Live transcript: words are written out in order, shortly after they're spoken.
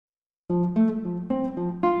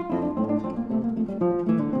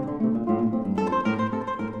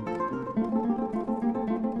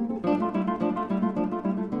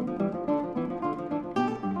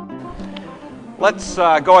Let's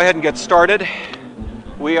go ahead and get started.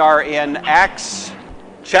 We are in Acts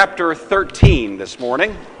chapter 13 this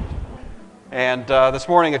morning. And this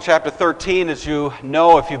morning in chapter 13, as you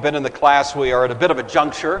know, if you've been in the class, we are at a bit of a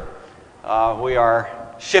juncture. We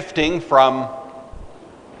are shifting from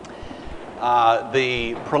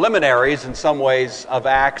the preliminaries, in some ways, of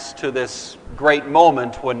Acts to this great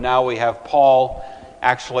moment when now we have Paul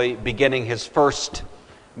actually beginning his first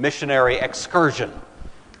missionary excursion.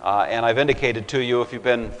 And I've indicated to you, if you've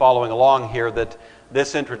been following along here, that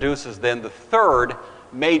this introduces then the third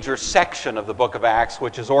major section of the book of Acts,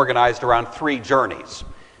 which is organized around three journeys.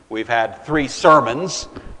 We've had three sermons,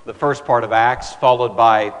 the first part of Acts, followed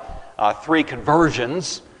by three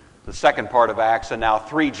conversions, the second part of Acts, and now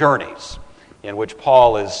three journeys in which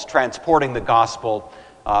Paul is transporting the gospel,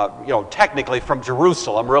 technically from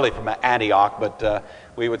Jerusalem, really from Antioch, but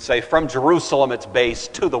we would say from Jerusalem, its base,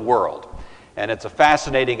 to the world. And it's a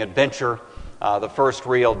fascinating adventure, the first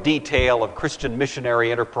real detail of Christian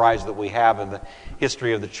missionary enterprise that we have in the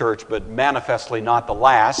history of the church, but manifestly not the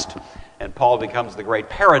last. And Paul becomes the great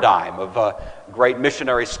paradigm of a great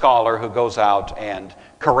missionary scholar who goes out and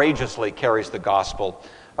courageously carries the gospel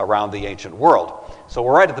around the ancient world. So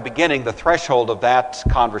we're right at the beginning, the threshold of that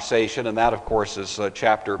conversation, and that, of course, is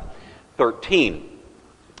chapter 13.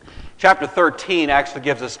 Chapter 13 actually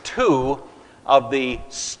gives us two of the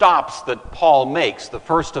stops that Paul makes. The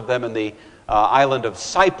first of them in the island of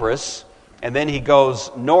Cyprus, and then he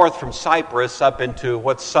goes north from Cyprus up into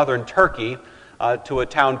what's southern Turkey to a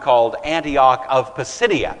town called Antioch of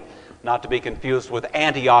Pisidia, not to be confused with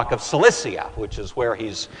Antioch of Cilicia, which is where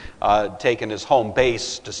he's taken his home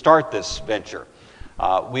base to start this venture.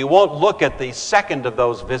 We won't look at the second of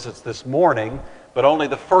those visits this morning, but only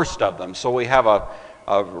the first of them. So we have a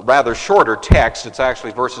rather shorter text. It's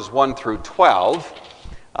actually verses 1 through 12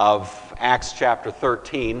 of Acts chapter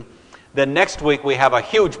 13. Then next week we have a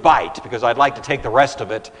huge bite, because I'd like to take the rest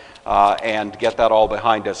of it and get that all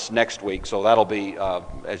behind us next week. So that'll be,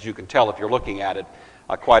 as you can tell if you're looking at it,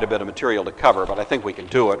 quite a bit of material to cover, but I think we can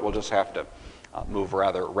do it. We'll just have to move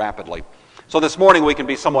rather rapidly. So this morning we can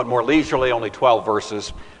be somewhat more leisurely, only 12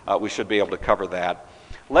 verses. We should be able to cover that.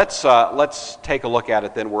 Let's take a look at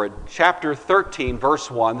it then. We're at chapter 13, verse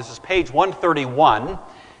 1. This is page 131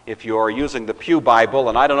 if you're using the Pew Bible,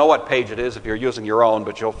 and I don't know what page it is if you're using your own,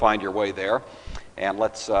 but you'll find your way there. And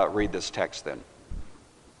let's read this text then.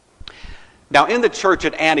 Now in the church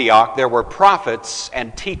at Antioch there were prophets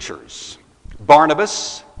and teachers: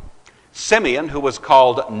 Barnabas, Simeon, who was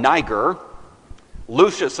called Niger,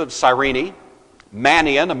 Lucius of Cyrene,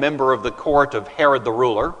 Manaen, a member of the court of Herod the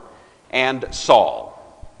ruler, and Saul.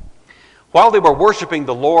 While they were worshiping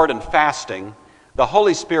the Lord and fasting, the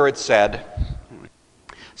Holy Spirit said,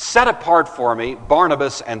 "Set apart for me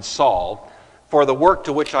Barnabas and Saul for the work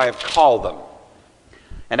to which I have called them."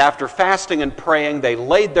 And after fasting and praying, they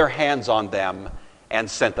laid their hands on them and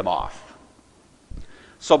sent them off.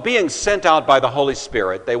 So being sent out by the Holy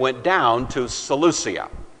Spirit, they went down to Seleucia,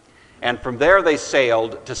 and from there they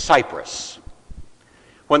sailed to Cyprus.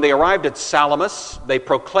 When they arrived at Salamis, they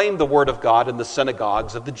proclaimed the word of God in the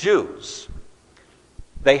synagogues of the Jews.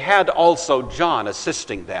 They had also John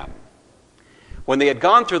assisting them. When they had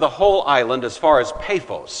gone through the whole island as far as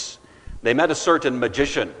Paphos, they met a certain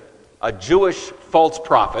magician, a Jewish false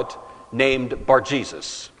prophet named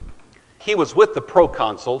Bar-Jesus. He was with the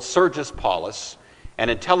proconsul, Sergius Paulus, an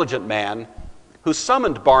intelligent man, who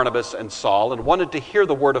summoned Barnabas and Saul and wanted to hear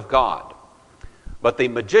the word of God. But the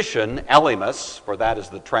magician, Elymas, for that is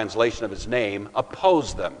the translation of his name,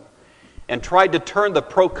 opposed them and tried to turn the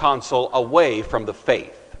proconsul away from the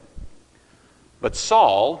faith. But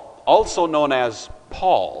Saul, also known as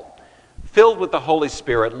Paul, filled with the Holy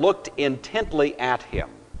Spirit, looked intently at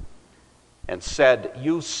him and said,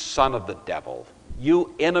 "You son of the devil,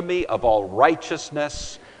 you enemy of all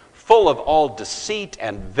righteousness, full of all deceit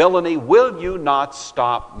and villainy, will you not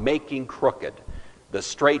stop making crooked the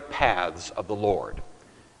straight paths of the Lord?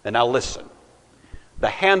 And now listen, the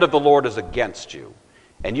hand of the Lord is against you,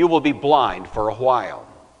 and you will be blind for a while,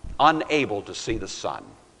 unable to see the sun."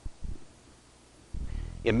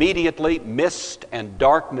 Immediately mist and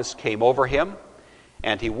darkness came over him,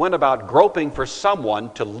 and he went about groping for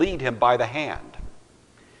someone to lead him by the hand.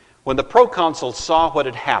 When the proconsul saw what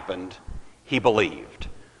had happened, he believed,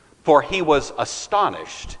 for he was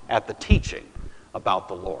astonished at the teaching about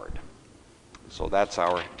the Lord. So that's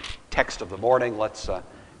our text of the morning. Let's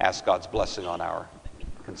ask God's blessing on our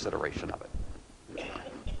consideration of it.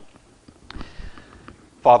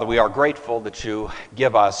 Father, we are grateful that you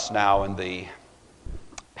give us now in the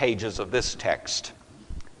pages of this text,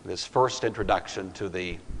 this first introduction to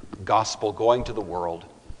the gospel going to the world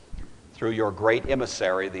through your great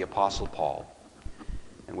emissary, the Apostle Paul.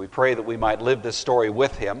 And we pray that we might live this story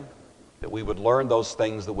with him, that we would learn those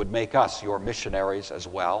things that would make us your missionaries as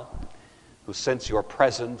well, who sense your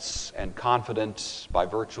presence and confidence by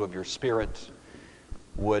virtue of your Spirit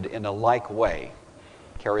would in a like way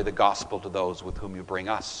carry the gospel to those with whom you bring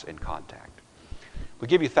us in contact. We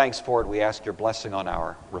give you thanks for it. We ask your blessing on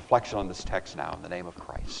our reflection on this text now in the name of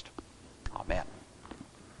Christ. Amen.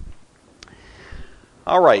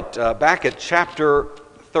 All right, back at chapter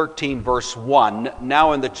 13, verse 1.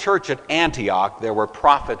 Now in the church at Antioch there were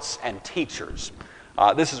prophets and teachers.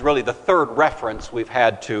 This is really the third reference we've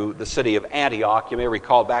had to the city of Antioch. You may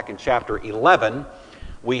recall back in chapter 11,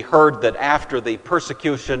 we heard that after the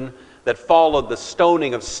persecution that followed the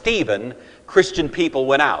stoning of Stephen, Christian people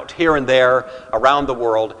went out here and there around the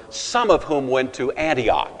world, some of whom went to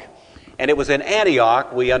Antioch. And it was in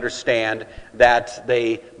Antioch, we understand, that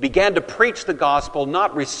they began to preach the gospel,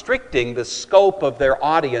 not restricting the scope of their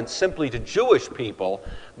audience simply to Jewish people,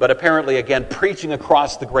 but apparently, again, preaching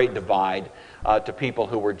across the great divide to people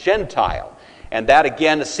who were Gentile. And that,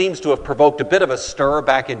 again, seems to have provoked a bit of a stir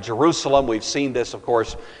back in Jerusalem. We've seen this, of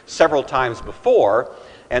course, several times before.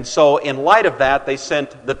 And so in light of that, they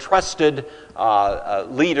sent the trusted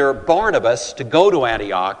leader Barnabas to go to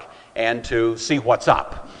Antioch and to see what's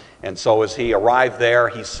up. And so as he arrived there,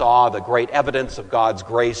 he saw the great evidence of God's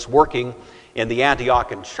grace working in the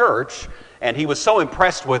Antiochian church. And he was so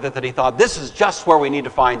impressed with it that he thought, this is just where we need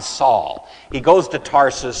to find Saul. He goes to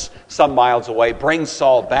Tarsus, some miles away, brings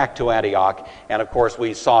Saul back to Antioch. And of course,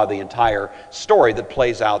 we saw the entire story that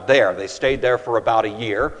plays out there. They stayed there for about a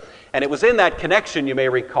year. And it was in that connection, you may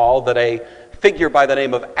recall, that a figure by the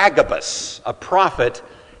name of Agabus, a prophet,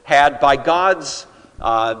 had by God's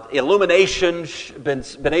illumination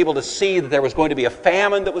been able to see that there was going to be a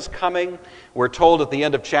famine that was coming. We're told at the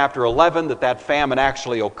end of chapter 11 that that famine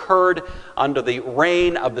actually occurred under the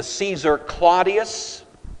reign of the Caesar Claudius.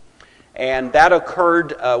 And that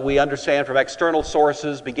occurred, we understand from external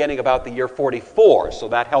sources, beginning about the year 44. So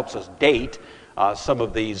that helps us date some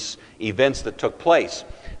of these events that took place.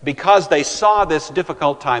 Because they saw this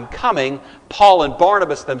difficult time coming, Paul and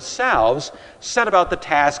Barnabas themselves set about the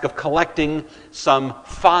task of collecting some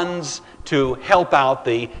funds to help out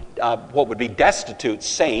the what would be destitute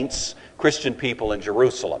saints, Christian people in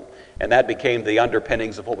Jerusalem. And that became the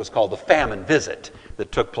underpinnings of what was called the famine visit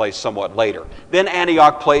that took place somewhat later. Then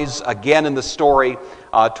Antioch plays again in the story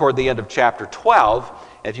toward the end of chapter 12.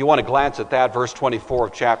 If you want to glance at that, verse 24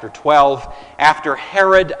 of chapter 12, after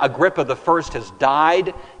Herod Agrippa I has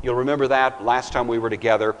died, you'll remember that last time we were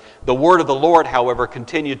together, the word of the Lord, however,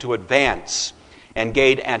 continued to advance and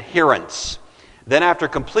gained adherents. Then after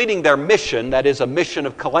completing their mission, that is a mission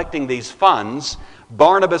of collecting these funds,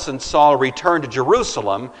 Barnabas and Saul returned to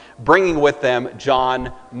Jerusalem, bringing with them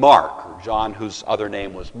John Mark, or John whose other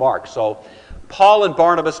name was Mark. So Paul and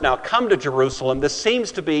Barnabas now come to Jerusalem. This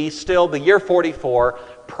seems to be still the year 44,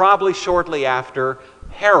 probably shortly after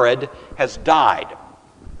Herod has died.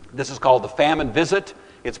 This is called the famine visit.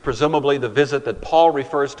 It's presumably the visit that Paul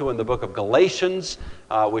refers to in the book of Galatians,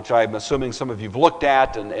 which I'm assuming some of you have looked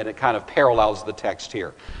at, and it kind of parallels the text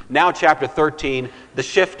here. Now, chapter 13, the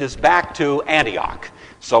shift is back to Antioch.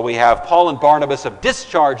 So we have Paul and Barnabas have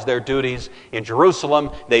discharged their duties in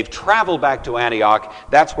Jerusalem. They've traveled back to Antioch.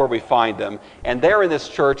 That's where we find them. And there in this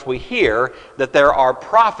church, we hear that there are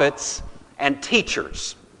prophets and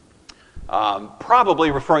teachers,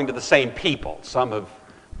 probably referring to the same people. Some have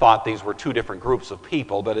thought these were two different groups of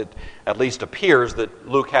people, but it at least appears that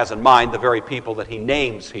Luke has in mind the very people that he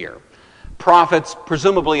names here. Prophets,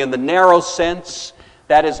 presumably in the narrow sense,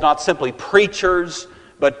 that is not simply preachers,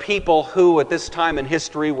 but people who at this time in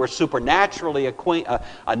history were supernaturally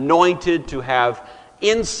anointed to have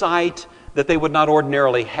insight that they would not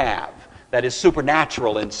ordinarily have. That is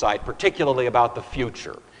supernatural insight, particularly about the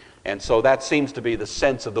future. And so that seems to be the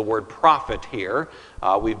sense of the word prophet here.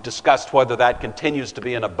 We've discussed whether that continues to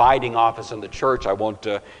be an abiding office in the church. I won't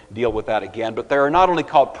deal with that again. But they are not only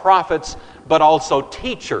called prophets, but also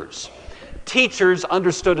teachers. Teachers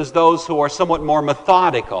understood as those who are somewhat more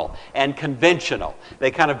methodical and conventional.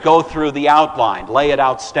 They kind of go through the outline, lay it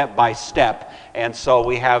out step by step. And so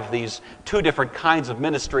we have these two different kinds of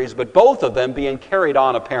ministries, but both of them being carried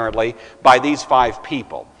on apparently by these five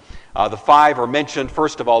people. The five are mentioned,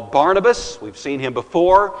 first of all, Barnabas. We've seen him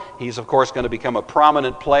before. He's, of course, going to become a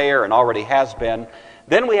prominent player and already has been.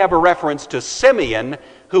 Then we have a reference to Simeon,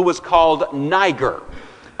 who was called Niger.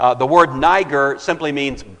 The word Niger simply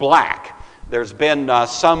means black. There's been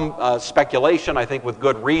some speculation, I think with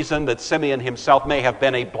good reason, that Simeon himself may have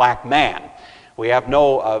been a black man. We have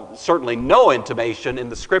certainly no intimation in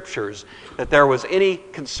the Scriptures that there was any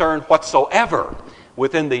concern whatsoever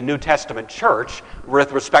within the New Testament church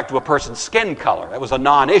with respect to a person's skin color. That was a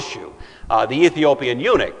non-issue. The Ethiopian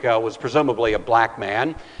eunuch was presumably a black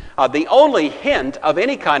man. The only hint of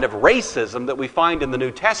any kind of racism that we find in the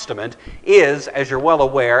New Testament is, as you're well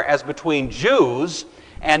aware, as between Jews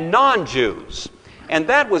and non-Jews. And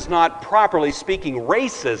that was not, properly speaking,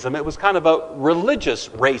 racism. It was kind of a religious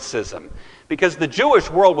racism, because the Jewish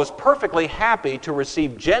world was perfectly happy to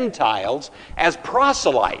receive Gentiles as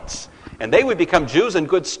proselytes. And they would become Jews in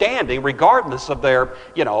good standing regardless of their,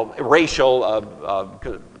 racial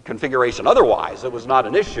configuration. Otherwise, it was not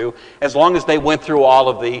an issue as long as they went through all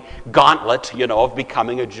of the gauntlet, of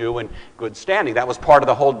becoming a Jew in good standing. That was part of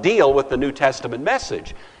the whole deal with the New Testament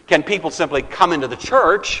message. Can people simply come into the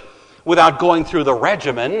church without going through the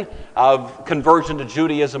regimen of conversion to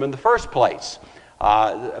Judaism in the first place?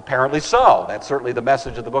 Apparently so. That's certainly the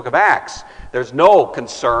message of the book of Acts. There's no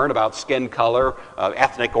concern about skin color,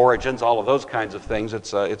 ethnic origins, all of those kinds of things.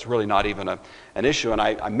 It's really not even an issue. And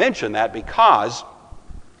I mention that because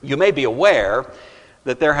you may be aware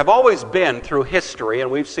that there have always been through history, and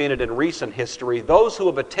we've seen it in recent history, those who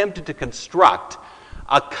have attempted to construct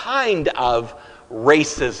a kind of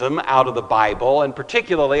racism out of the Bible, and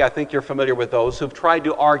particularly, I think you're familiar with those who've tried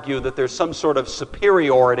to argue that there's some sort of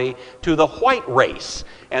superiority to the white race,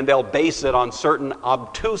 and they'll base it on certain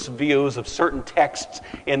obtuse views of certain texts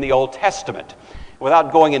in the Old Testament.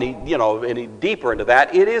 Without going any deeper into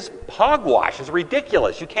that, it is hogwash. It's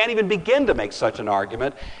ridiculous. You can't even begin to make such an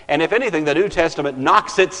argument. And if anything, the New Testament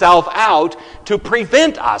knocks itself out to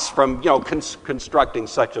prevent us from, constructing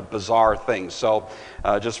such a bizarre thing. So,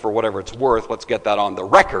 just for whatever it's worth, let's get that on the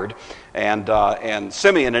record. And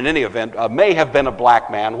Simeon, in any event, may have been a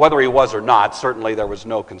black man, whether he was or not. Certainly, there was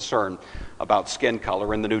no concern about skin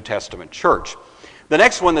color in the New Testament church. The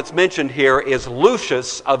next one that's mentioned here is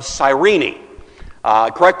Lucius of Cyrene.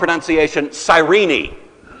 Correct pronunciation, Cyrene.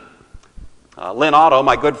 Lynn Otto,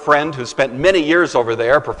 my good friend who spent many years over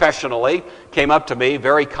there professionally, came up to me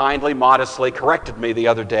very kindly, modestly, corrected me the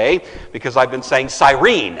other day because I've been saying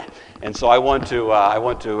Cyrene. And so I want to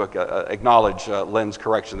acknowledge Lynn's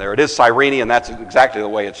correction there. It is Cyrene, and that's exactly the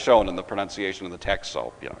way it's shown in the pronunciation of the text,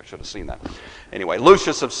 so I should have seen that. Anyway,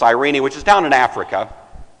 Lucius of Cyrene, which is down in Africa.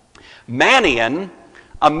 Manian,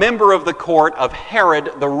 a member of the court of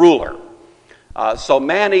Herod the ruler. So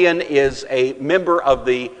Manian is a member of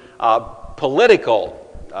the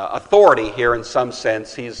political authority here in some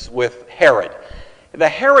sense. He's with Herod. The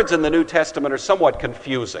Herods in the New Testament are somewhat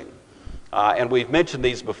confusing, and we've mentioned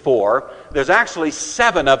these before. There's actually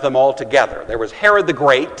 7 of them altogether. There was Herod the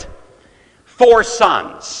Great, 4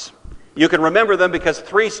 sons. You can remember them because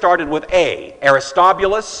 3 started with A: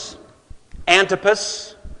 Aristobulus,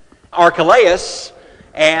 Antipas, Archelaus,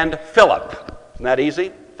 and Philip. Isn't that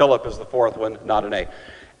easy? Philip is the 4th one, not an A.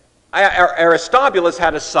 Aristobulus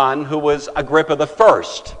had a son who was Agrippa the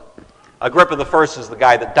First. Agrippa the First is the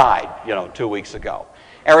guy that died, 2 weeks ago.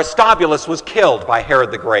 Aristobulus was killed by Herod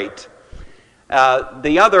the Great.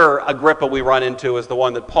 The other Agrippa we run into is the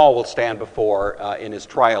one that Paul will stand before in his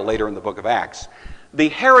trial later in the book of Acts. The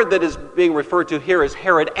Herod that is being referred to here is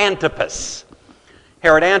Herod Antipas.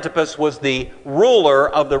 Herod Antipas was the ruler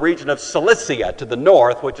of the region of Cilicia to the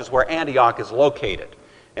north, which is where Antioch is located.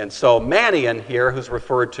 And so Manian here, who's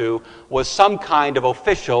referred to, was some kind of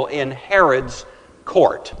official in Herod's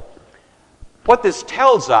court. What this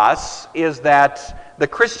tells us is that the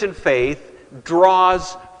Christian faith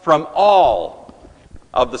draws from all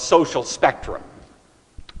of the social spectrum.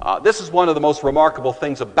 This is one of the most remarkable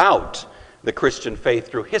things about the Christian faith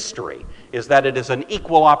through history, is that it is an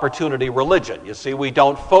equal opportunity religion. You see, we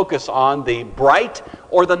don't focus on the bright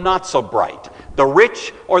or the not so bright, the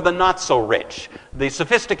rich or the not so rich, the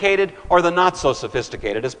sophisticated or the not so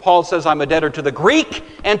sophisticated. As Paul says, I'm a debtor to the Greek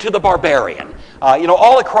and to the barbarian.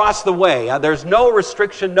 All across the way. There's no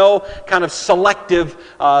restriction, no kind of selective,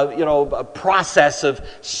 process of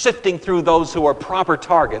sifting through those who are proper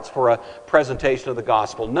targets for a presentation of the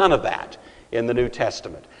gospel. None of that in the New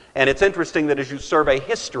Testament. And it's interesting that as you survey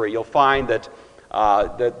history, you'll find that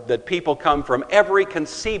that people come from every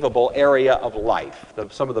conceivable area of life.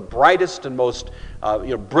 Some of the brightest and most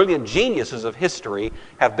brilliant geniuses of history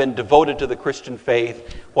have been devoted to the Christian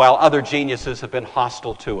faith, while other geniuses have been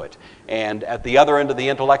hostile to it. And at the other end of the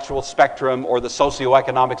intellectual spectrum, or the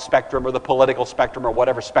socioeconomic spectrum, or the political spectrum, or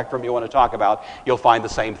whatever spectrum you want to talk about, you'll find the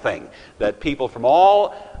same thing. That people from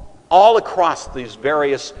all across these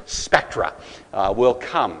various spectra will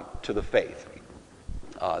come to the faith.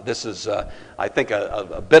 This is, I think,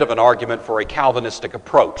 a bit of an argument for a Calvinistic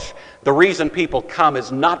approach. The reason people come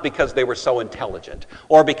is not because they were so intelligent,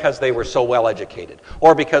 or because they were so well educated,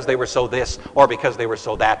 or because they were so this, or because they were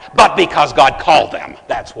so that, but because God called them.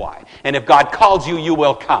 That's why. And if God calls you, you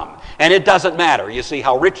will come. And it doesn't matter, you see,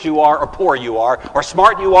 how rich you are, or poor you are, or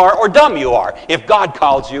smart you are, or dumb you are. If God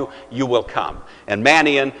calls you, you will come. And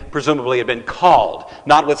Mannion presumably had been called,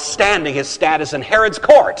 notwithstanding his status in Herod's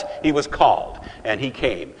court. He was called, and he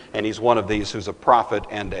came. And he's one of these who's a prophet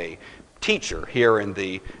and a teacher here in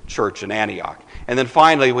the church in Antioch. And then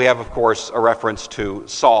finally, we have, of course, a reference to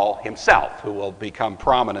Saul himself, who will become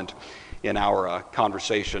prominent in our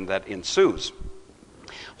conversation that ensues.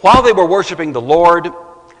 While they were worshiping the Lord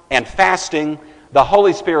and fasting, the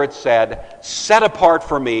Holy Spirit said, "Set apart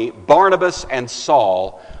for me Barnabas and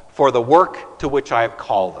Saul for the work to which I have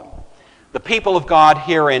called them." The people of God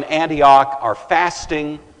here in Antioch are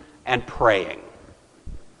fasting and praying.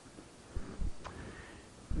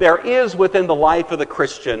 There is within the life of the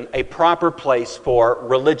Christian a proper place for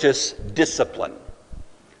religious discipline.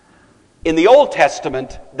 In the Old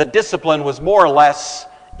Testament, the discipline was more or less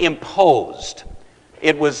imposed.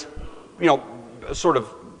 It was, sort of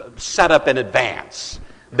set up in advance.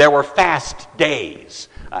 There were fast days.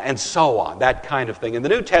 And so on, that kind of thing. In the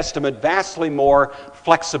New Testament, vastly more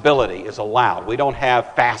flexibility is allowed. We don't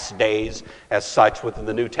have fast days as such within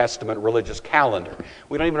the New Testament religious calendar.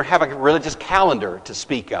 We don't even have a religious calendar to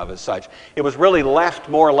speak of as such. It was really left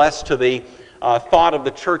more or less to the thought of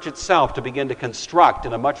the church itself to begin to construct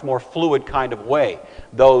in a much more fluid kind of way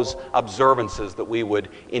those observances that we would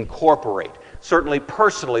incorporate. Certainly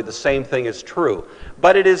personally the same thing is true,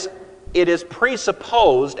 but it is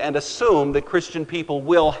presupposed and assumed that Christian people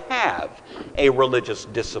will have a religious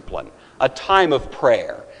discipline, a time of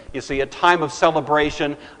prayer. You see, a time of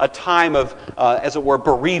celebration, a time of, as it were,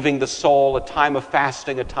 bereaving the soul, a time of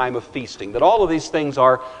fasting, a time of feasting. That all of these things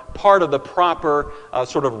are part of the proper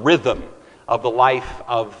sort of rhythm of the life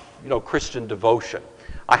of Christian devotion.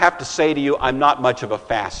 I have to say to you, I'm not much of a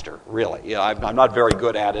faster, really. I'm not very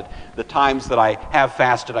good at it. The times that I have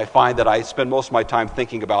fasted, I find that I spend most of my time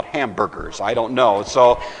thinking about hamburgers. I don't know.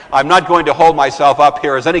 So I'm not going to hold myself up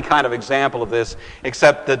here as any kind of example of this,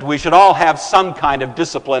 except that we should all have some kind of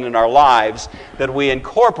discipline in our lives that we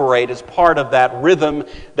incorporate as part of that rhythm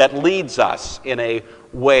that leads us in a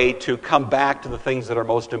way to come back to the things that are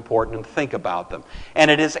most important and think about them. And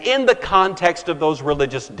it is in the context of those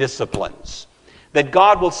religious disciplines that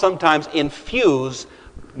God will sometimes infuse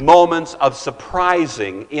moments of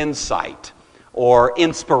surprising insight or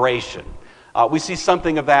inspiration. We see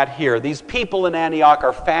something of that here. These people in Antioch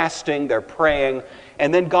are fasting, they're praying,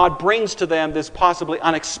 and then God brings to them this possibly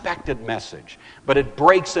unexpected message. But it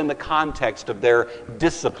breaks in the context of their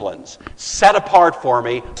disciplines. Set apart for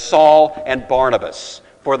me Saul and Barnabas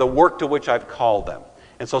for the work to which I've called them.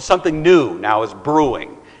 And so something new now is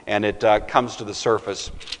brewing, and it comes to the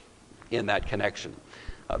surface in that connection.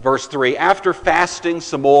 Verse 3, after fasting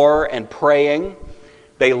some more and praying,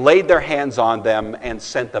 they laid their hands on them and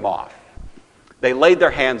sent them off. They laid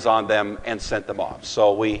their hands on them and sent them off.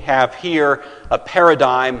 So we have here a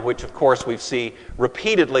paradigm which, of course, we see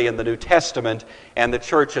repeatedly in the New Testament, and the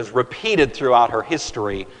church has repeated throughout her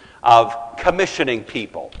history, of commissioning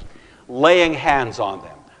people, laying hands on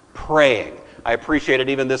them, praying. I appreciated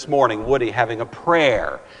even this morning Woody having a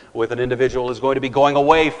prayer with an individual who's going to be going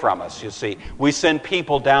away from us, you see. We send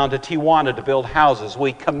people down to Tijuana to build houses.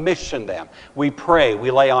 We commission them. We pray.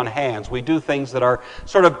 We lay on hands. We do things that are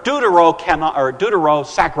sort of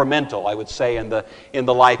deutero-sacramental, I would say, in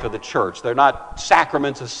the life of the church. They're not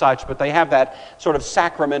sacraments as such, but they have that sort of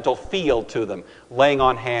sacramental feel to them. Laying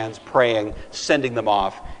on hands, praying, sending them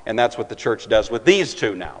off. And that's what the church does with these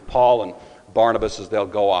two now, Paul and Barnabas, as they'll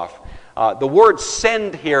go off. The word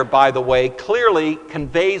send here, by the way, clearly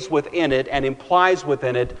conveys within it and implies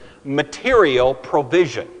within it material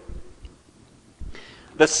provision.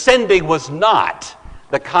 The sending was not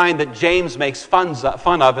the kind that James makes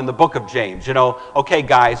fun of in the book of James. Okay,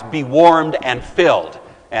 guys, be warmed and filled.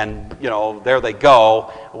 And, there they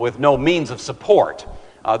go with no means of support.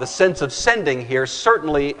 The sense of sending here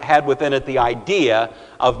certainly had within it the idea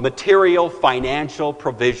of material, financial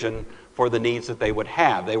provision for the needs that they would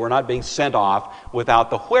have. They were not being sent off without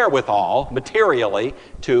the wherewithal, materially,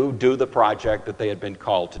 to do the project that they had been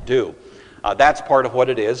called to do. That's part of what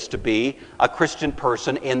it is to be a Christian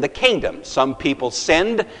person in the kingdom. Some people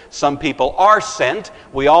send, some people are sent.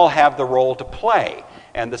 We all have the role to play.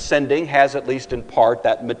 And the sending has, at least in part,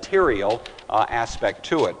 that material aspect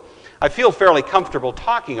to it. I feel fairly comfortable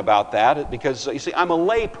talking about that because, you see, I'm a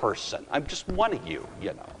lay person. I'm just one of you,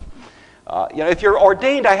 If you're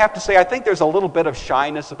ordained, I have to say, I think there's a little bit of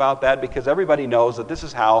shyness about that because everybody knows that this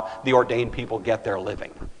is how the ordained people get their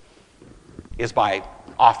living, is by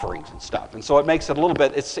offerings and stuff. And so it makes it a little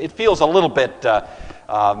bit, it feels a little bit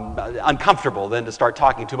uncomfortable then to start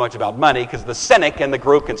talking too much about money because the cynic in the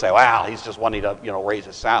group can say, well, he's just wanting to, raise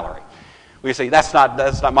his salary. We say, that's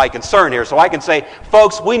not my concern here. So I can say,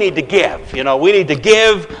 folks, we need to give. We need to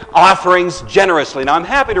give offerings generously. Now, I'm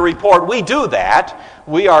happy to report we do that.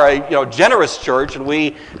 We are a generous church, and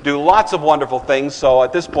we do lots of wonderful things. So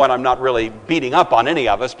at this point, I'm not really beating up on any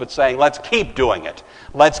of us, but saying, let's keep doing it.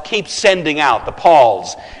 Let's keep sending out the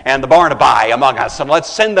Pauls and the Barnabas among us, and let's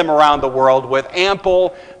send them around the world with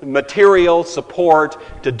ample material support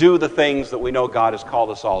to do the things that we know God has called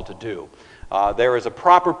us all to do. There is a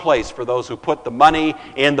proper place for those who put the money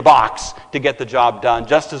in the box to get the job done,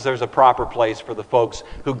 just as there's a proper place for the folks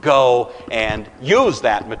who go and use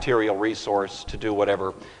that material resource to do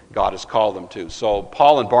whatever God has called them to. So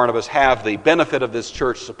Paul and Barnabas have the benefit of this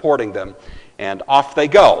church supporting them, and off they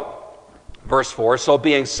go. Verse 4, so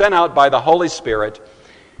being sent out by the Holy Spirit,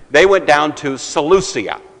 they went down to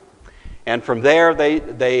Seleucia, and from there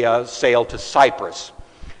they sailed to Cyprus.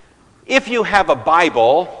 If you have a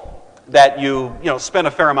Bible that you spend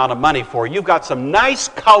a fair amount of money for, you've got some nice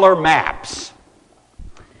color maps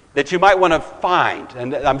that you might want to find.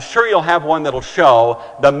 And I'm sure you'll have one that'll show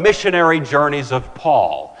the missionary journeys of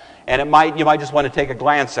Paul. And you might just want to take a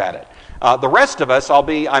glance at it. The rest of us,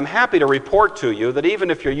 I'm happy to report to you that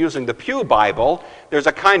even if you're using the Pew Bible, there's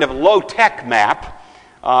a kind of low-tech map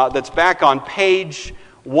that's back on page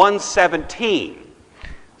 117.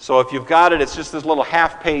 So if you've got it, it's just this little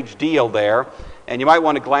half-page deal there. And you might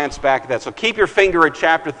want to glance back at that. So keep your finger at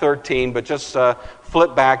chapter 13, but just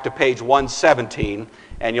flip back to page 117,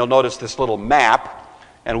 and you'll notice this little map,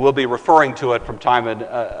 and we'll be referring to it from time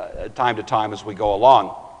to time as we go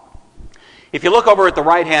along. If you look over at the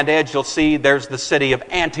right-hand edge, you'll see there's the city of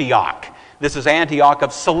Antioch. This is Antioch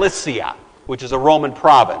of Cilicia, which is a Roman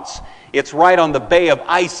province. It's right on the Bay of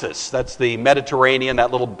Isis. That's the Mediterranean,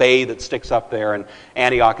 that little bay that sticks up there, and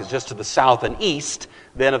Antioch is just to the south and east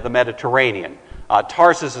then of the Mediterranean.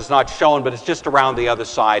 Tarsus is not shown, but it's just around the other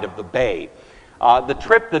side of the bay. The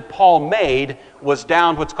trip that Paul made was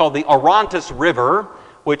down what's called the Orontes River,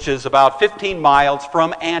 which is about 15 miles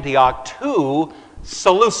from Antioch to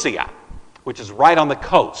Seleucia, which is right on the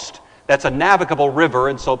coast. That's a navigable river,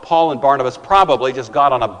 and so Paul and Barnabas probably just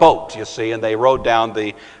got on a boat, you see, and they rode down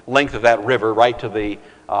the length of that river right to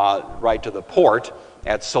the port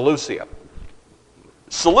at Seleucia.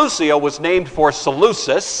 Seleucia was named for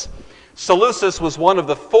Seleucus. Seleucus was one of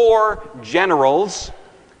the 4 generals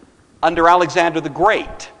under Alexander the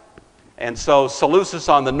Great. And so Seleucus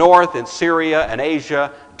on the north in Syria and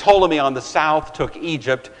Asia, Ptolemy on the south took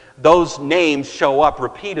Egypt. Those names show up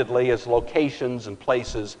repeatedly as locations and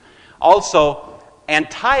places. Also,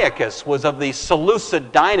 Antiochus was of the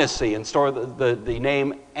Seleucid dynasty, and so the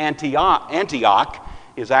name Antioch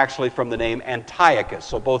is actually from the name Antiochus.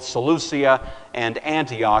 So both Seleucia and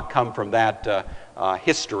Antioch come from that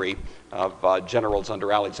history of generals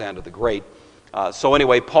under Alexander the Great. So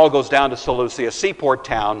anyway, Paul goes down to Seleucia, a seaport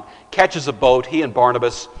town, catches a boat, he and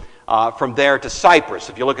Barnabas, from there to Cyprus.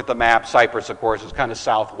 If you look at the map, Cyprus, of course, is kind of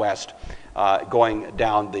southwest, going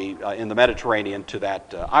down in the Mediterranean to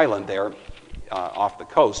that island there off the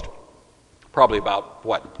coast. Probably about,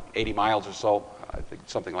 80 miles or so, I think,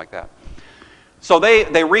 something like that. So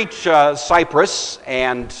they reach Cyprus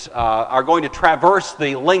and are going to traverse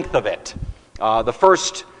the length of it. The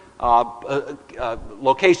first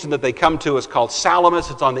location that they come to is called Salamis.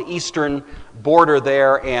 It's on the eastern border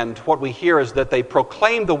there, and what we hear is that they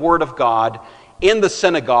proclaim the word of God in the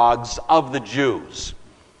synagogues of the Jews.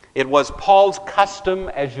 It was Paul's custom,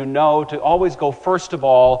 as you know, to always go first of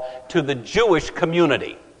all to the Jewish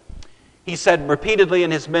community. He said repeatedly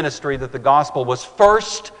in his ministry that the gospel was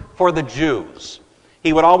first for the Jews.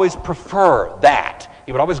 He would always prefer that.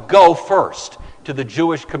 He would always go first to the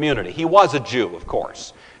Jewish community. He was a Jew, of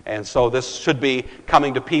course. And so this should be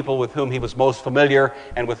coming to people with whom he was most familiar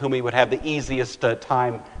and with whom he would have the easiest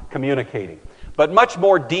time communicating. But much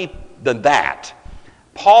more deep than that,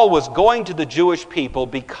 Paul was going to the Jewish people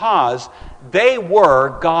because they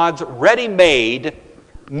were God's ready-made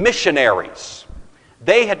missionaries.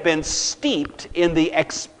 They had been steeped in the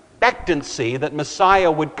expectancy that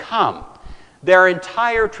Messiah would come. Their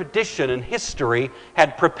entire tradition and history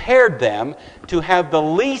had prepared them to have the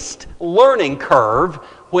least learning curve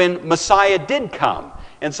when Messiah did come.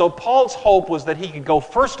 And so Paul's hope was that he could go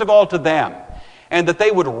first of all to them and that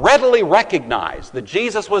they would readily recognize that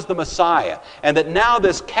Jesus was the Messiah, and that now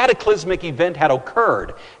this cataclysmic event had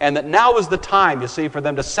occurred, and that now was the time, you see, for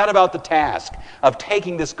them to set about the task of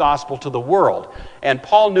taking this gospel to the world. And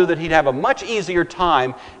Paul knew that he'd have a much easier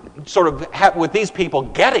time with these people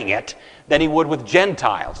getting it than he would with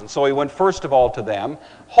Gentiles. And so he went first of all to them,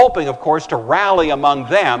 hoping, of course, to rally among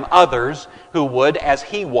them others who would, as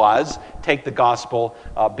he was, take the gospel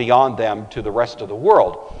beyond them to the rest of the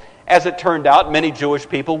world. As it turned out, many Jewish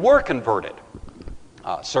people were converted.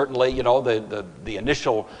 Certainly, the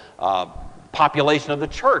initial population of the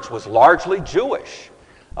church was largely Jewish.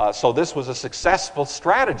 So this was a successful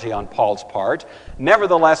strategy on Paul's part.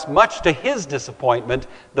 Nevertheless, much to his disappointment,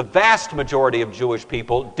 the vast majority of Jewish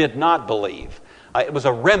people did not believe. It was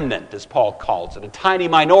a remnant, as Paul calls it, a tiny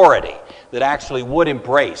minority that actually would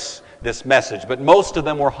embrace this message, but most of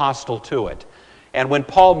them were hostile to it. And when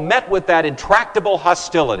Paul met with that intractable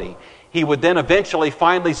hostility, he would then eventually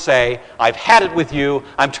finally say, "I've had it with you,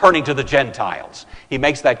 I'm turning to the Gentiles." He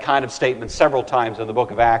makes that kind of statement several times in the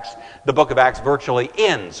book of Acts. The book of Acts virtually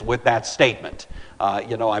ends with that statement.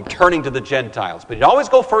 I'm turning to the Gentiles. But he'd always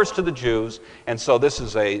go first to the Jews, and so this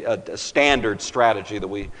is a standard strategy that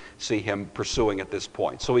we see him pursuing at this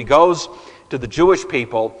point. So he goes to the Jewish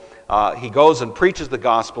people, he goes and preaches the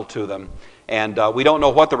gospel to them, and we don't know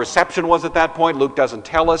what the reception was at that point. Luke doesn't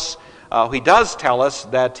tell us. He does tell us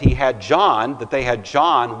that they had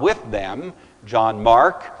John with them, John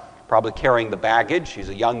Mark, probably carrying the baggage. He's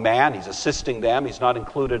a young man. He's assisting them. He's not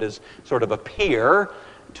included as sort of a peer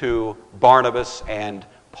to Barnabas and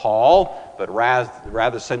Paul, but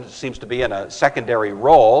rather seems to be in a secondary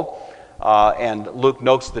role. And Luke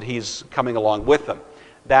notes that he's coming along with them.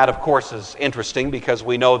 That, of course, is interesting because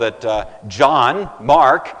we know that John,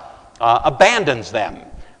 Mark, abandons them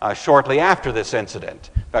shortly after this incident.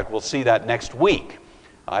 In fact, we'll see that next week.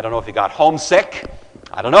 I don't know if he got homesick.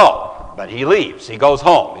 I don't know. But he leaves. He goes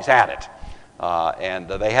home. He's had it. And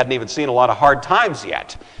they hadn't even seen a lot of hard times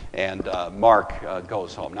yet. And Mark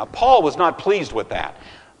goes home. Now, Paul was not pleased with that.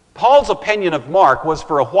 Paul's opinion of Mark was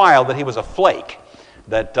for a while that he was a flake.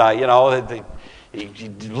 That, he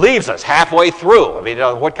leaves us halfway through. I mean,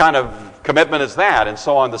 what kind of commitment is that? And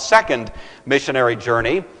so on the second missionary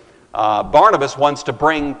journey, Barnabas wants to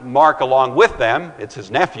bring Mark along with them. It's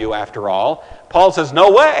his nephew, after all. Paul says,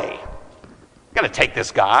 "No way. I'm going to take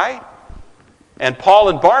this guy." And Paul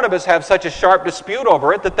and Barnabas have such a sharp dispute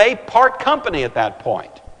over it that they part company at that point.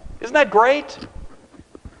 Isn't that great?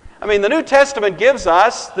 I mean, the New Testament gives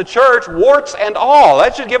us the church warts and all.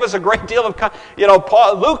 That should give us a great deal of,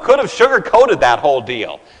 Luke could have sugar-coated that whole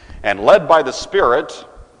deal. And led by the Spirit,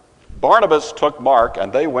 Barnabas took Mark,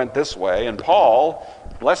 and they went this way, and Paul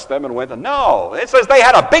blessed them and went, no. It says they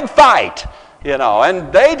had a big fight,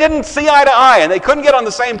 and they didn't see eye to eye, and they couldn't get on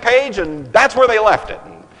the same page, and that's where they left it.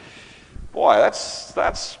 And boy,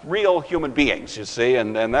 that's real human beings, you see,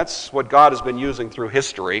 and that's what God has been using through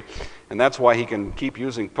history, and that's why he can keep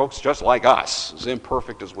using folks just like us, as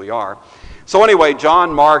imperfect as we are. So anyway,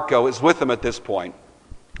 John Mark is with them at this point,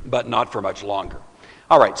 but not for much longer.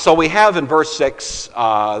 All right, so we have in verse 6,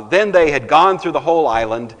 then they had gone through the whole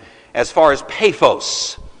island as far as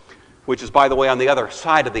Paphos, which is, by the way, on the other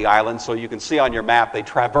side of the island. So you can see on your map, they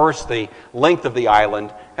traverse the length of the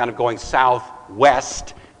island, kind of going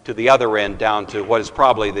southwest to the other end, down to what is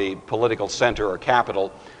probably the political center or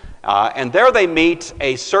capital. And there they meet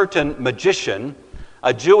a certain magician,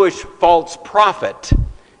 a Jewish false prophet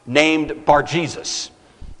named Bar-Jesus.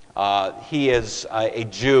 He is a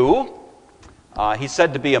Jew. He's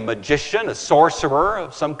said to be a magician, a sorcerer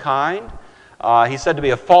of some kind. He's said to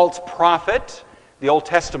be a false prophet. The Old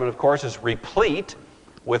Testament, of course, is replete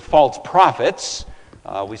with false prophets.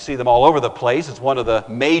 We see them all over the place. It's one of the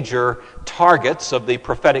major targets of the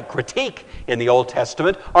prophetic critique in the Old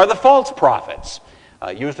Testament are the false prophets.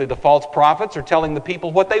 Usually the false prophets are telling the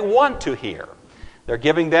people what they want to hear. They're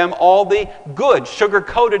giving them all the good,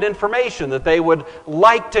 sugar-coated information that they would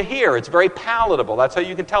like to hear. It's very palatable. That's how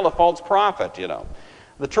you can tell a false prophet,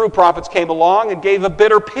 The true prophets came along and gave a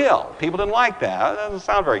bitter pill. People didn't like that. That doesn't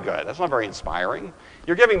sound very good. That's not very inspiring.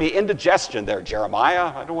 You're giving me indigestion there,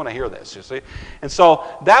 Jeremiah. I don't want to hear this, you see. And so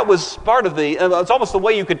that was part of it's almost the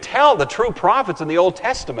way you could tell the true prophets in the Old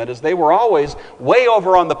Testament, is they were always way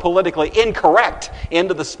over on the politically incorrect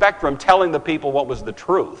end of the spectrum, telling the people what was the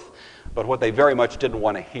truth, but what they very much didn't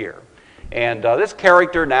want to hear. And this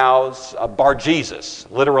character now is Bar-Jesus,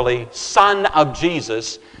 literally son of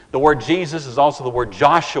Jesus. The word Jesus is also the word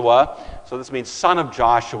Joshua, so this means son of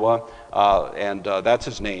Joshua, and that's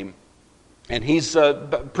his name. And he's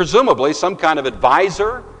presumably some kind of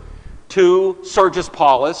advisor to Sergius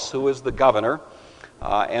Paulus, who is the governor.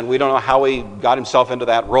 And we don't know how he got himself into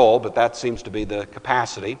that role, but that seems to be the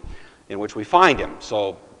capacity in which we find him.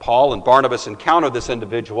 So Paul and Barnabas encounter this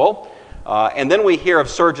individual, and then we hear of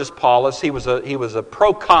Sergius Paulus. He was a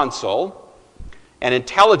proconsul, an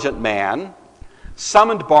intelligent man,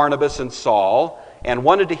 summoned Barnabas and Saul, and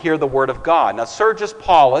wanted to hear the word of God. Now, Sergius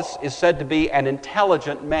Paulus is said to be an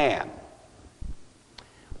intelligent man,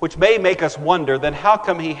 which may make us wonder, then how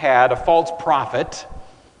come he had a false prophet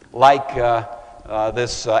like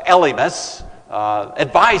this Elymas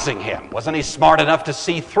advising him? Wasn't he smart enough to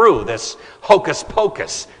see through this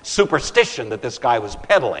hocus-pocus superstition that this guy was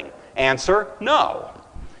peddling? Answer, no.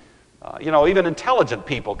 Even intelligent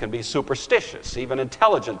people can be superstitious. Even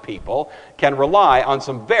intelligent people can rely on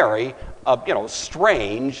some very,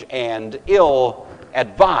 strange and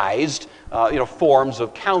ill-advised, forms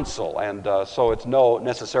of counsel. And so it's no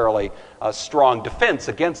necessarily a strong defense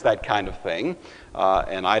against that kind of thing.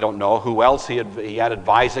 And I don't know who else he had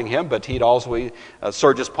advising him, but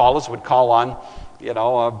Sergius Paulus would call on,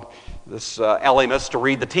 this Elymas to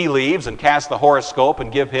read the tea leaves and cast the horoscope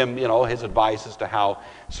and give him, his advice as to how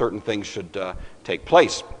certain things should take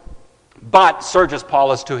place. But Sergius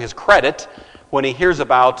Paulus, to his credit, when he hears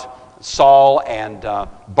about Saul and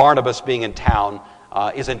Barnabas being in town,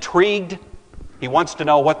 is intrigued. He wants to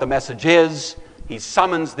know what the message is. He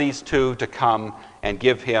summons these two to come and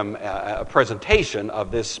give him a presentation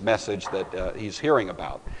of this message that he's hearing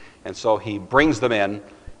about. And so he brings them in.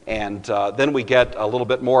 And then we get a little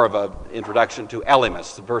bit more of an introduction to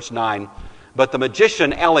Elymas, verse 9. But the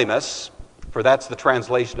magician Elymas, for that's the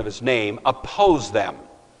translation of his name, opposed them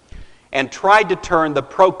and tried to turn the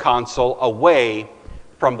proconsul away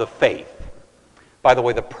from the faith. By the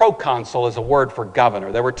way, the proconsul is a word for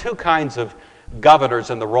governor. There were two kinds of governors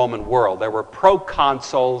in the Roman world. There were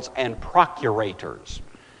proconsuls and procurators.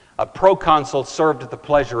 A proconsul served at the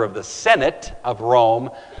pleasure of the Senate of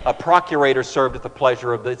Rome. A procurator served at the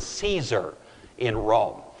pleasure of the Caesar in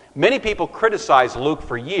Rome. Many people criticized Luke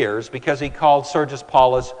for years because he called Sergius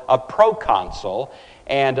Paulus a proconsul,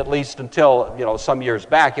 and at least until some years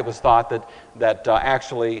back, it was thought that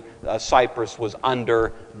actually Cyprus was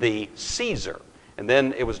under the Caesar. And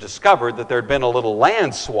then it was discovered that there had been a little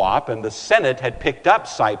land swap, and the Senate had picked up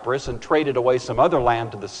Cyprus and traded away some other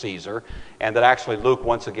land to the Caesar, and that actually Luke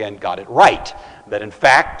once again got it right. That in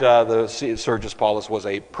fact, the Sergius Paulus was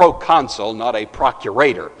a proconsul, not a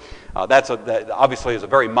procurator. That obviously is a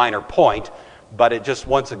very minor point, but it just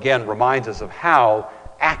once again reminds us of how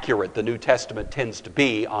accurate the New Testament tends to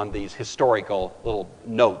be on these historical little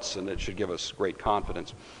notes, and it should give us great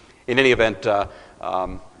confidence. In any event,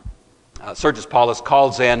 Sergius Paulus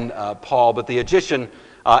calls in Paul, but the magician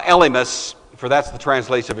Elymas, for that's the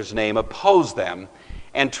translation of his name, opposed them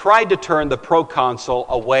and tried to turn the proconsul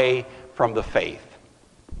away from the faith.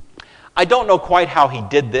 I don't know quite how he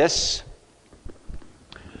did this.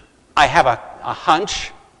 I have a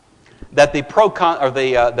hunch that that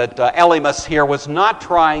Elymas here was not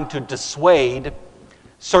trying to dissuade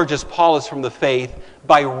Sergius Paulus from the faith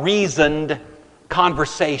by reasoned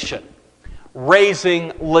conversation,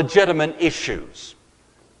 raising legitimate issues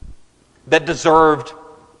that deserved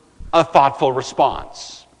a thoughtful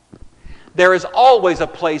response. There is always a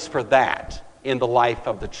place for that in the life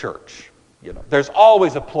of the church. There's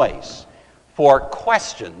always a place for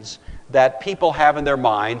questions that people have in their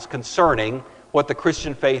minds concerning what the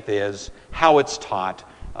Christian faith is, how it's taught,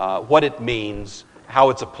 what it means, how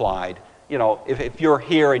it's applied. If you're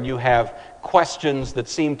here and you have questions that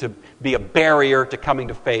seem to be a barrier to coming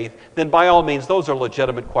to faith, then by all means, those are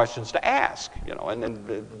legitimate questions to ask. And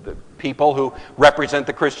the people who represent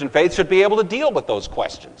the Christian faith should be able to deal with those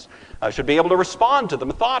questions, should be able to respond to them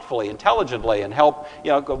thoughtfully, intelligently, and help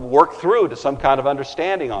work through to some kind of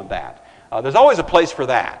understanding on that. There's always a place for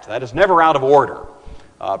that. That is never out of order.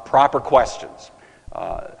 Proper questions.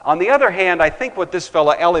 On the other hand, I think what this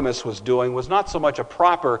fellow Elymas was doing was not so much a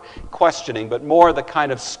proper questioning, but more the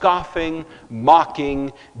kind of scoffing,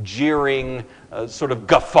 mocking, jeering, sort of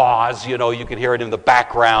guffaws. You can hear it in the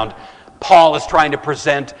background. Paul is trying to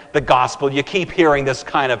present the gospel. You keep hearing this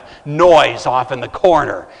kind of noise off in the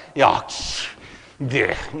corner. Yeah,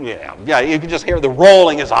 you can just hear the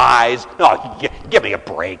rolling his eyes. Oh, give me a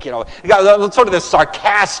break. You got sort of this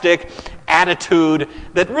sarcastic attitude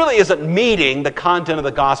that really isn't meeting the content of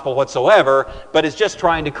the gospel whatsoever, but is just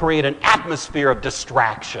trying to create an atmosphere of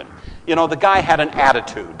distraction. The guy had an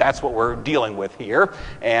attitude. That's what we're dealing with here.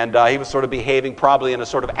 And he was sort of behaving probably in a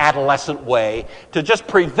sort of adolescent way to just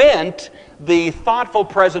prevent the thoughtful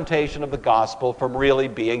presentation of the gospel from really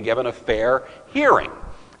being given a fair hearing.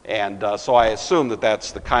 And so I assume that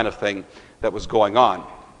that's the kind of thing that was going on.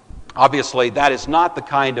 Obviously, that is not the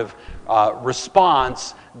kind of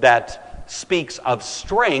response that speaks of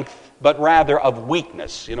strength, but rather of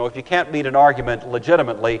weakness. You know, if you can't meet an argument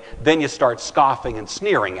legitimately, then you start scoffing and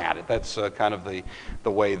sneering at it. That's kind of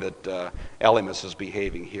the way that Elymas is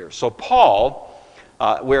behaving here. So Paul,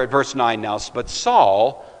 we're at verse 9 now, but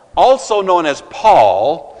Saul, also known as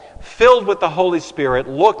Paul, filled with the Holy Spirit,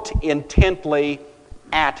 looked intently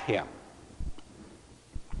at him.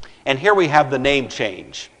 And here we have the name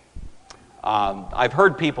change. I've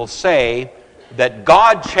heard people say that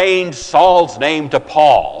God changed Saul's name to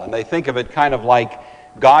Paul, and they think of it kind of like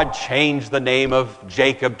God changed the name of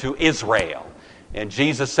Jacob to Israel. And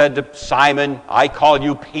Jesus said to Simon, I call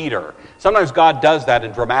you Peter. Sometimes God does that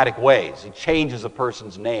in dramatic ways. He changes a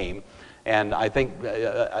person's name. And I think,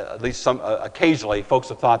 at least occasionally, folks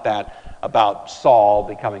have thought that about Saul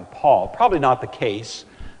becoming Paul. Probably not the case.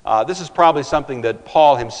 This is probably something that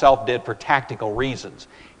Paul himself did for tactical reasons.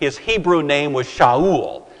 His Hebrew name was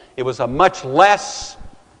Shaul. It was a much less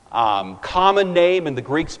common name in the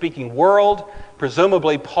Greek-speaking world.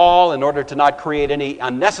 Presumably Paul, in order to not create any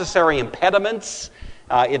unnecessary impediments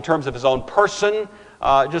in terms of his own person,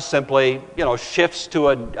 just simply, shifts to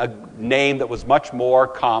a name that was much more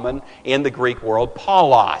common in the Greek world,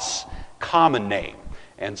 Paulos, common name.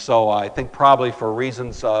 And so I think probably for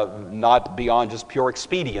reasons not beyond just pure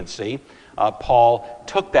expediency, Paul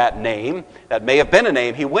took that name. That may have been a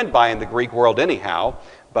name he went by in the Greek world anyhow,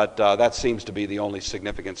 but that seems to be the only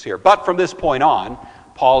significance here. But from this point on,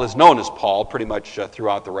 Paul is known as Paul pretty much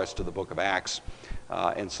throughout the rest of the book of Acts.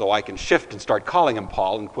 And so I can shift and start calling him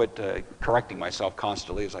Paul and quit correcting myself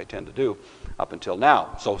constantly, as I tend to do up until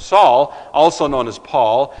now. So Saul, also known as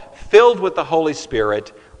Paul, filled with the Holy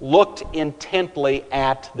Spirit, looked intently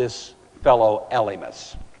at this fellow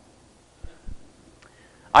Elymas.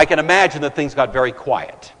 I can imagine that things got very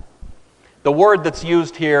quiet. The word that's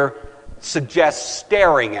used here suggests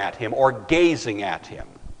staring at him or gazing at him,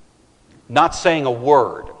 not saying a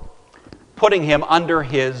word, putting him under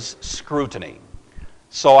his scrutiny.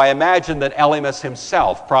 So I imagine that Elymas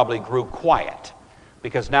himself probably grew quiet,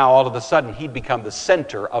 because now all of a sudden he'd become the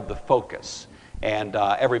center of the focus. And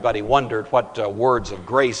everybody wondered what words of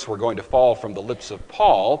grace were going to fall from the lips of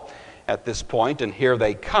Paul at this point, and here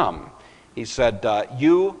they come. He said,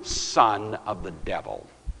 you son of the devil,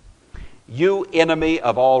 you enemy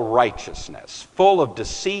of all righteousness, full of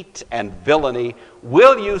deceit and villainy,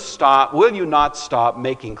 will you not stop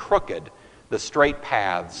making crooked the straight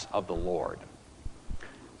paths of the Lord?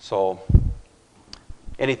 So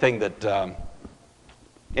anything that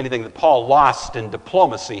Paul lost in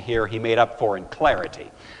diplomacy here, he made up for in clarity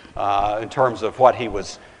in terms of what he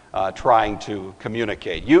was trying to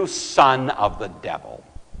communicate. You son of the devil.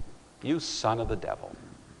 You son of the devil.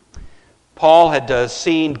 Paul had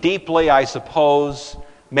seen deeply, I suppose,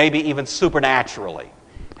 maybe even supernaturally,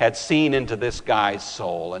 had seen into this guy's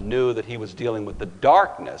soul and knew that he was dealing with the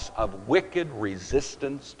darkness of wicked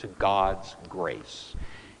resistance to God's grace.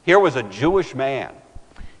 Here was a Jewish man.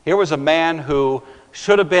 Here was a man who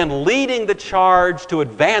should have been leading the charge to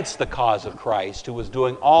advance the cause of Christ, who was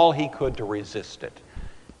doing all he could to resist it.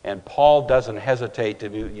 And Paul doesn't hesitate to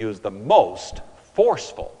use the most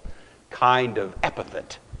forceful kind of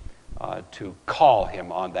epithet to call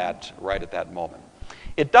him on that right at that moment.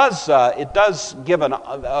 It does give an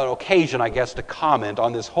occasion, I guess, to comment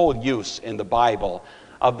on this whole use in the Bible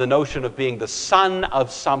of the notion of being the son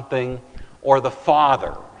of something or the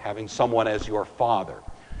father, having someone as your father.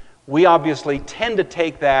 We obviously tend to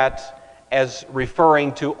take that as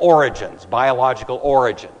referring to origins, biological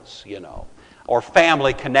origins, or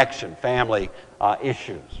family connection, family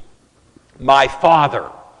issues. My father,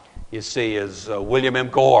 you see, is William M.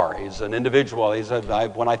 Gore. He's an individual.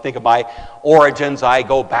 When I think of my origins, I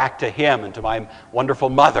go back to him and to my wonderful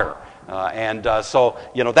mother. So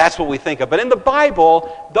that's what we think of. But in the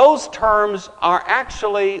Bible, those terms are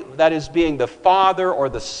actually, that is being the father or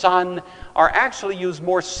the son, are actually used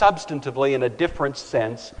more substantively in a different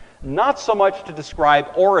sense, not so much to describe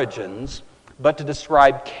origins, but to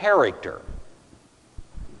describe character.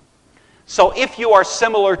 So if you are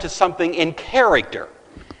similar to something in character,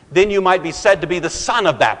 then you might be said to be the son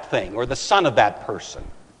of that thing or the son of that person.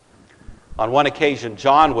 On one occasion,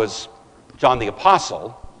 John the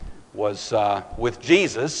Apostle was with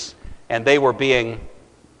Jesus, and they were being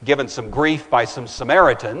given some grief by some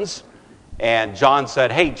Samaritans. And John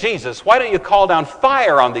said, hey, Jesus, why don't you call down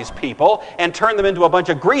fire on these people and turn them into a bunch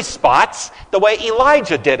of grease spots the way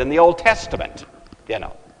Elijah did in the Old Testament?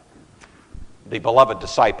 The beloved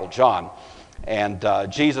disciple, John. And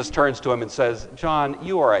Jesus turns to him and says, John,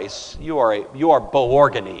 you are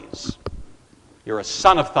Boanerges. You're a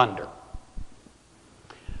son of thunder.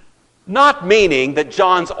 Not meaning that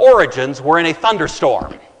John's origins were in a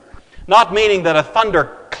thunderstorm. Not meaning that a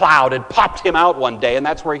thundercloud had popped him out one day, and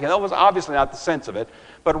that's where that was obviously not the sense of it,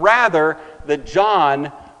 but rather that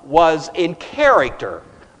John was in character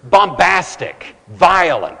bombastic,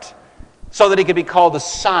 violent, so that he could be called the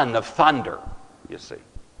son of thunder, you see.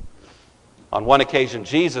 On one occasion,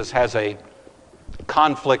 Jesus has a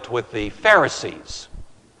conflict with the Pharisees.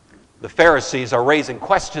 The Pharisees are raising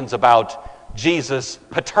questions about Jesus'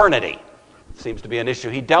 paternity. Seems to be an issue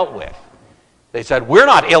he dealt with. They said, "We're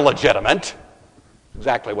not illegitimate."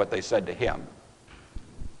 Exactly what they said to him.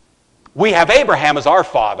 "We have Abraham as our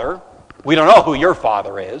father. We don't know who your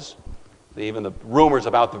father is." Even the rumors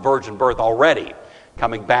about the virgin birth already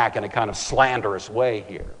coming back in a kind of slanderous way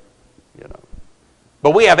here.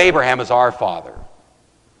 But we have Abraham as our father.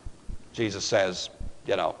 Jesus says,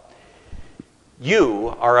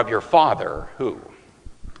 you are of your father, who?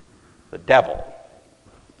 The devil.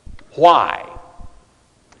 Why?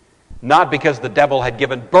 Not because the devil had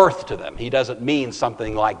given birth to them. He doesn't mean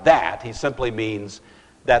something like that. He simply means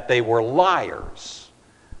that they were liars.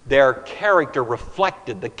 Their character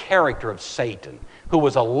reflected the character of Satan, who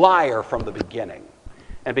was a liar from the beginning.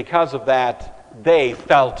 And because of that, they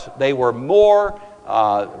felt they were more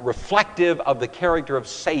reflective of the character of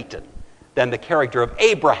Satan than the character of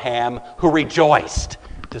Abraham, who rejoiced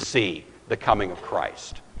to see the coming of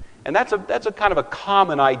Christ. And that's a kind of a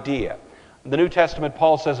common idea. In the New Testament,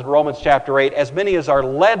 Paul says in Romans chapter 8, "As many as are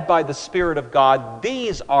led by the Spirit of God,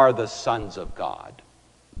 these are the sons of God."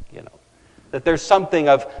 That there's something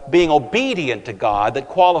of being obedient to God that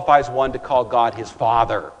qualifies one to call God his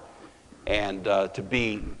Father and to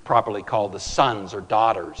be properly called the sons or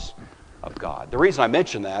daughters of God. The reason I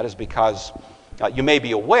mention that is because you may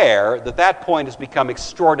be aware that that point has become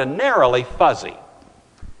extraordinarily fuzzy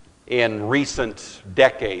in recent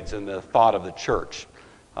decades in the thought of the church.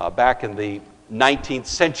 Back in the 19th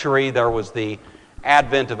century, there was the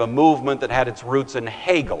advent of a movement that had its roots in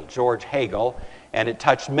Hegel, George Hegel, and it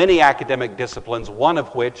touched many academic disciplines, one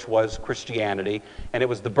of which was Christianity, and it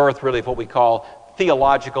was the birth really of what we call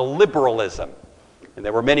theological liberalism. And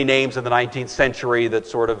there were many names in the 19th century that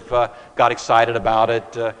sort of got excited about it,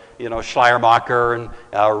 Schleiermacher and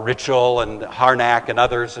Ritschl and Harnack and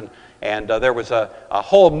others, and there was a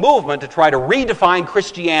whole movement to try to redefine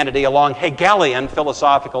Christianity along Hegelian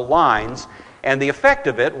philosophical lines, and the effect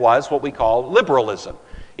of it was what we call liberalism.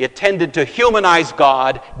 It tended to humanize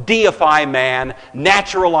God, deify man,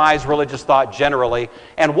 naturalize religious thought generally.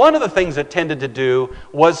 And one of the things it tended to do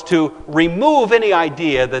was to remove any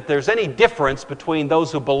idea that there's any difference between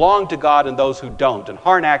those who belong to God and those who don't. And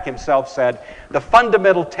Harnack himself said, the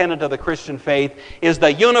fundamental tenet of the Christian faith is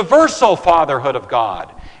the universal fatherhood of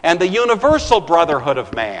God and the universal brotherhood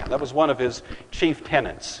of man. That was one of his chief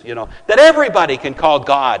tenets, that everybody can call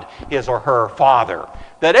God his or her father,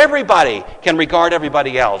 that everybody can regard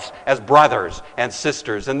everybody else as brothers and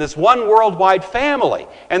sisters in this one worldwide family,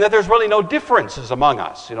 and that there's really no differences among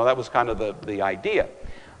us. That was kind of the idea.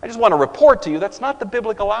 I just want to report to you that's not the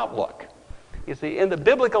biblical outlook. You see, in the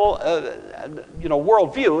biblical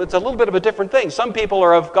worldview, it's a little bit of a different thing. Some people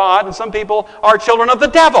are of God, and some people are children of the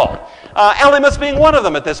devil. Elymas being one of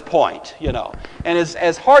them at this point, And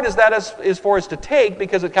as hard as that is for us to take,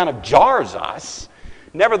 because it kind of jars us,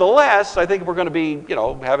 nevertheless, I think if we're going to be,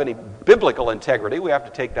 have any biblical integrity, we have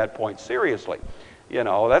to take that point seriously.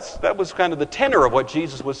 That was kind of the tenor of what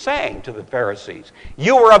Jesus was saying to the Pharisees.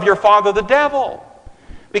 You are of your father the devil,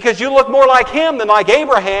 because you look more like him than like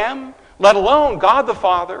Abraham, let alone God the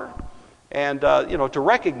Father. And, to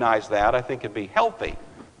recognize that, I think, would be healthy.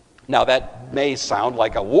 Now, that may sound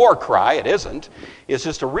like a war cry. It isn't. It's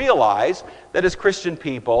just to realize that as Christian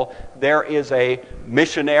people, there is a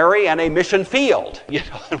missionary and a mission field.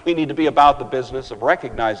 And we need to be about the business of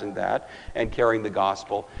recognizing that and carrying the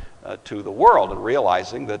gospel to the world and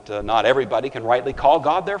realizing that not everybody can rightly call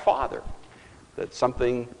God their Father. That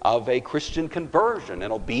something of a Christian conversion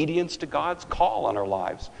and obedience to God's call on our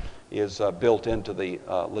lives is built into the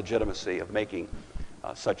legitimacy of making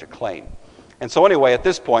such a claim. And so anyway, at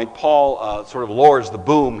this point, Paul sort of lowers the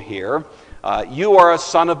boom here. You are a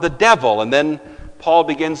son of the devil. And then Paul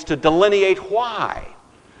begins to delineate why.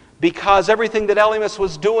 Because everything that Elymas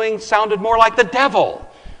was doing sounded more like the devil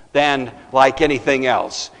than like anything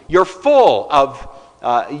else. You're full of,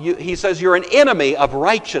 he says, you're an enemy of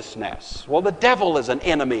righteousness. Well, the devil is an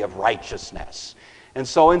enemy of righteousness. And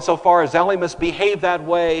so insofar as Elymas behaved that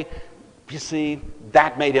way, you see,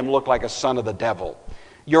 that made him look like a son of the devil.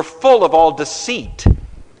 You're full of all deceit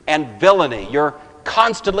and villainy. You're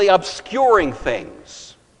constantly obscuring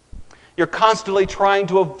things. You're constantly trying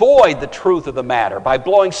to avoid the truth of the matter by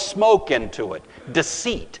blowing smoke into it.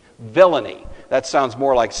 Deceit, villainy. That sounds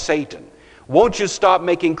more like Satan. Won't you stop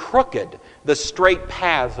making crooked the straight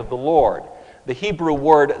paths of the Lord? The Hebrew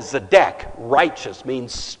word zedek, righteous,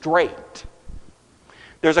 means straight.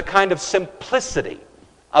 There's a kind of simplicity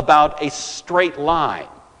about a straight line.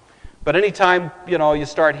 But anytime, you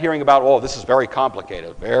start hearing about, oh, this is very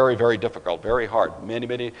complicated, very, very difficult, very hard,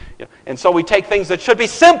 many, and so we take things that should be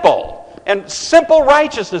simple, and simple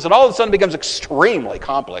righteousness, and all of a sudden becomes extremely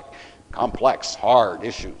complex, hard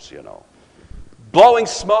issues, Blowing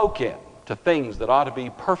smoke in to things that ought to be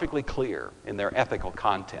perfectly clear in their ethical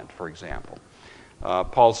content, for example.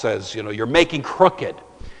 Paul says, you're making crooked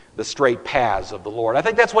the straight paths of the Lord. I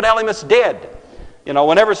think that's what Elymas did.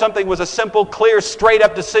 Whenever something was a simple, clear,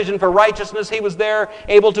 straight-up decision for righteousness, he was there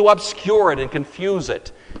able to obscure it and confuse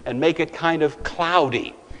it and make it kind of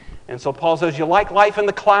cloudy. And so Paul says, you like life in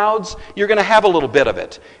the clouds? You're going to have a little bit of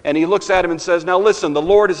it. And he looks at him and says, now listen, the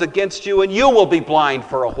Lord is against you and you will be blind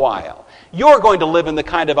for a while. You're going to live in the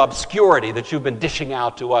kind of obscurity that you've been dishing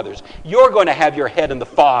out to others. You're going to have your head in the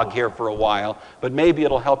fog here for a while, but maybe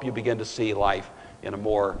it'll help you begin to see life in a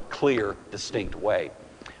more clear, distinct way.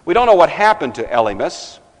 We don't know what happened to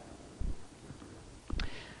Elymas.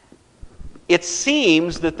 It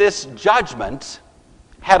seems that this judgment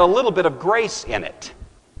had a little bit of grace in it.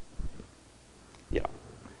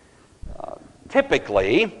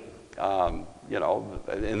 Typically, in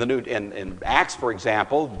Acts, for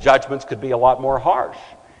example, judgments could be a lot more harsh.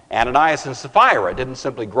 Ananias and Sapphira didn't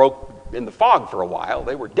simply grope in the fog for a while;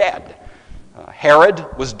 they were dead.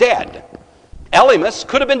 Herod was dead. Elymas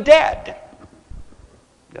could have been dead.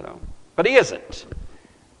 But he isn't.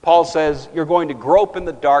 Paul says, you're going to grope in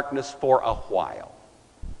the darkness for a while.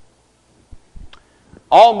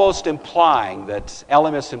 Almost implying that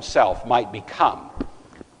Elymas himself might become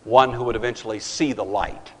one who would eventually see the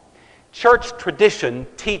light. Church tradition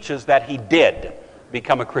teaches that he did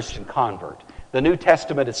become a Christian convert. The New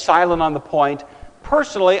Testament is silent on the point.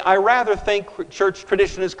 Personally, I rather think church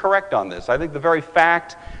tradition is correct on this. I think the very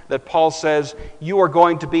fact that Paul says, you are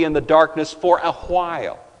going to be in the darkness for a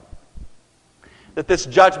while, that this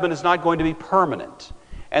judgment is not going to be permanent,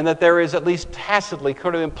 and that there is at least tacitly,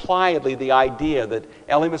 kind of impliedly, the idea that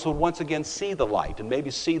Elymas would once again see the light, and maybe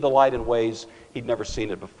see the light in ways he'd never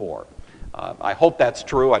seen it before. I hope that's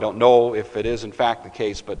true. I don't know if it is in fact the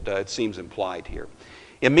case, but it seems implied here.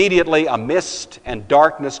 Immediately, a mist and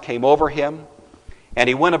darkness came over him, and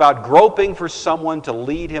he went about groping for someone to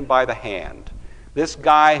lead him by the hand. This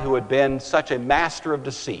guy who had been such a master of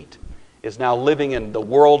deceit is now living in the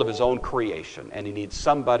world of his own creation, and he needs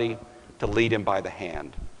somebody to lead him by the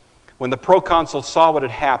hand. When the proconsul saw what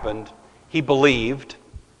had happened, he believed,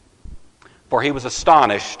 for he was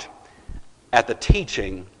astonished at the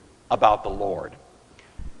teaching about the Lord.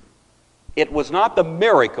 It was not the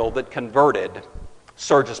miracle that converted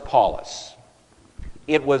Sergius Paulus.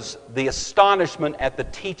 It was the astonishment at the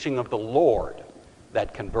teaching of the Lord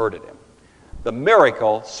that converted him. The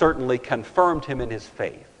miracle certainly confirmed him in his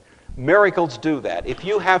faith. Miracles do that. If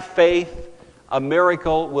you have faith, a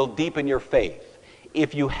miracle will deepen your faith.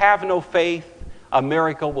 If you have no faith, a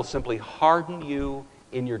miracle will simply harden you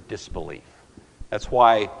in your disbelief. That's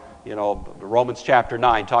why, Romans chapter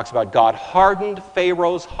 9 talks about God hardened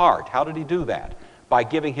Pharaoh's heart. How did he do that? By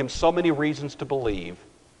giving him so many reasons to believe,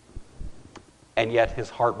 and yet his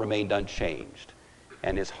heart remained unchanged.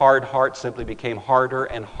 And his hard heart simply became harder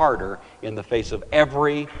and harder in the face of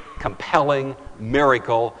every compelling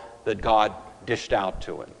miracle that God dished out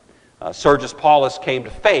to him. Sergius Paulus came to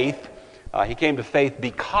faith. He came to faith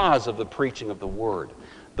because of the preaching of the Word.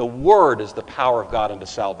 The Word is the power of God unto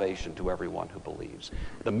salvation to everyone who believes.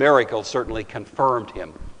 The miracle certainly confirmed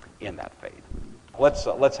him in that faith.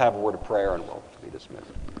 Let's have a word of prayer and we'll be dismissed.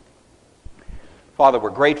 Father,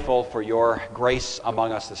 we're grateful for your grace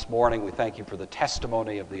among us this morning. We thank you for the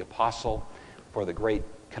testimony of the apostle, for the great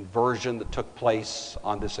conversion that took place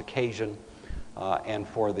on this occasion, and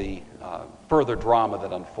for the further drama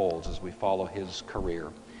that unfolds as we follow his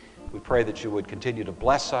career. We pray that you would continue to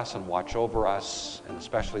bless us and watch over us, and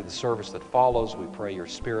especially the service that follows. We pray your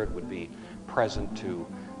Spirit would be present to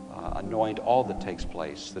anoint all that takes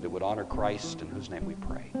place, that it would honor Christ, in whose name we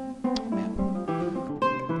pray. Amen.